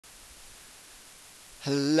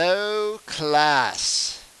Hello,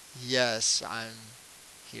 class. Yes, I'm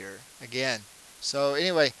here again. So,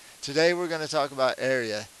 anyway, today we're going to talk about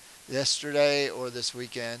area. Yesterday or this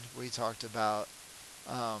weekend, we talked about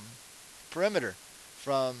um, perimeter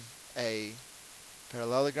from a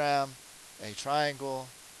parallelogram, a triangle,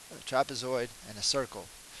 a trapezoid, and a circle.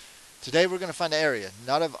 Today we're going to find the area,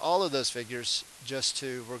 not of all of those figures, just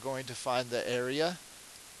two. We're going to find the area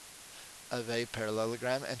of a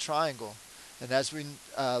parallelogram and triangle. And as we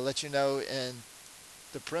let you know in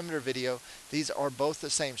the perimeter video, these are both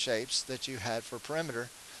the same shapes that you had for perimeter.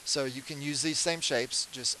 So you can use these same shapes,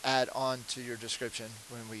 just add on to your description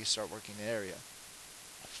when we start working the area.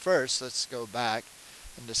 First, let's go back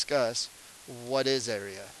and discuss what is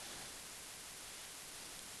area.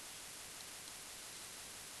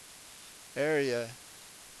 Area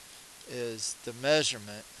is the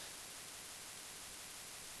measurement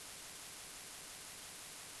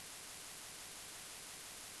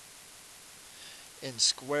in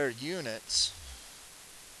square units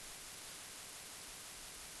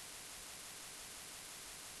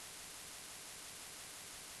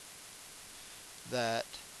that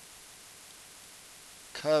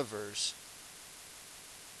covers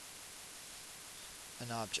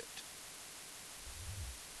an object.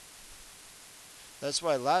 That's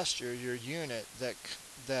why last year your unit that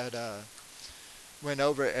went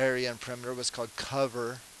over area and perimeter was called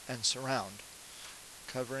cover and surround.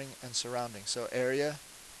 Covering and surrounding. So area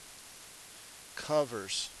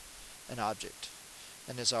covers an object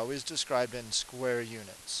and is always described in square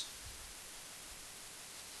units.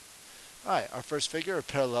 Alright, our first figure, a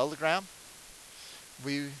parallelogram.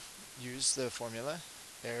 We use the formula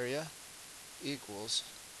area equals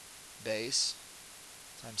base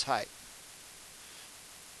times height.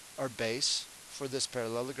 Our base for this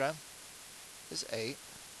parallelogram is 8.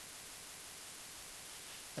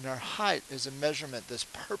 And our height is a measurement that's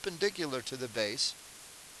perpendicular to the base,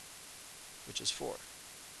 which is 4.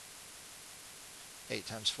 8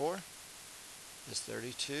 times 4 is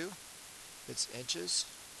 32. It's inches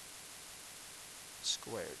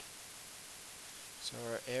squared. So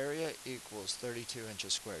our area equals 32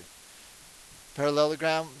 inches squared.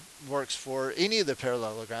 Parallelogram works for any of the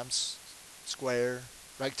parallelograms, square,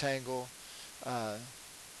 rectangle, uh,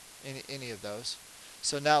 any of those.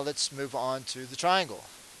 So now let's move on to the triangle.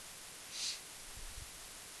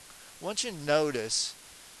 I want you to notice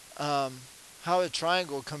how a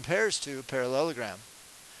triangle compares to a parallelogram.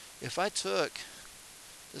 If I took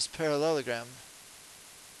this parallelogram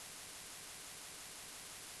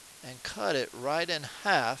and cut it right in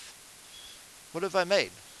half, what have I made?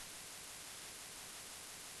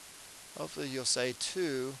 Hopefully you'll say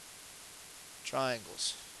 2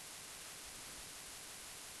 triangles.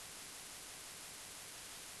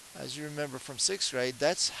 As you remember from 6th grade,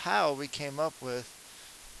 that's how we came up with,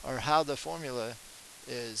 or how the formula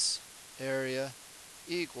is area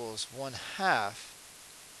equals 1/2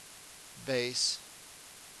 base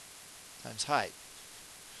times height.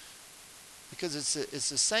 Because it's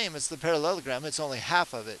the same as the parallelogram, it's only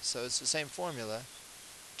half of it, so it's the same formula,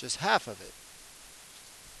 just half of it.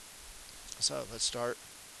 So let's start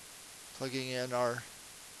plugging in our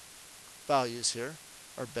values here.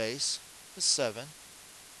 Our base is 7.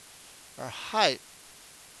 Our height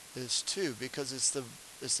is 2 because it's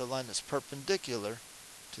the line that's perpendicular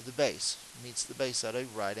to the base, meets the base at a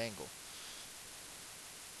right angle.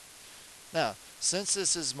 Now, since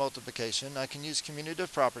this is multiplication, I can use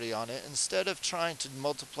commutative property on it. Instead of trying to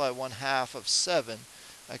multiply 1/2 of 7,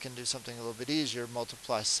 I can do something a little bit easier.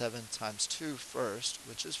 Multiply 7 times 2 first,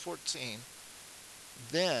 which is 14.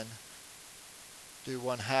 Then do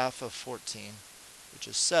 1/2 of 14, which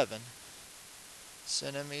is 7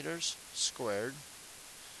 centimeters squared.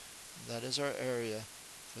 That is our area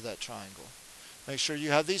for that triangle. Make sure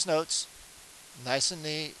you have these notes nice and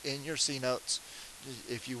neat in your C notes.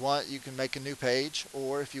 If you want, you can make a new page,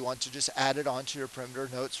 or if you want to just add it onto your perimeter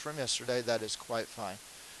notes from yesterday, that is quite fine.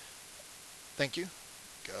 Thank you.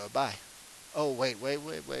 Goodbye. Oh, wait.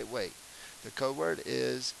 The code word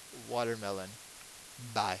is watermelon.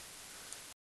 Bye.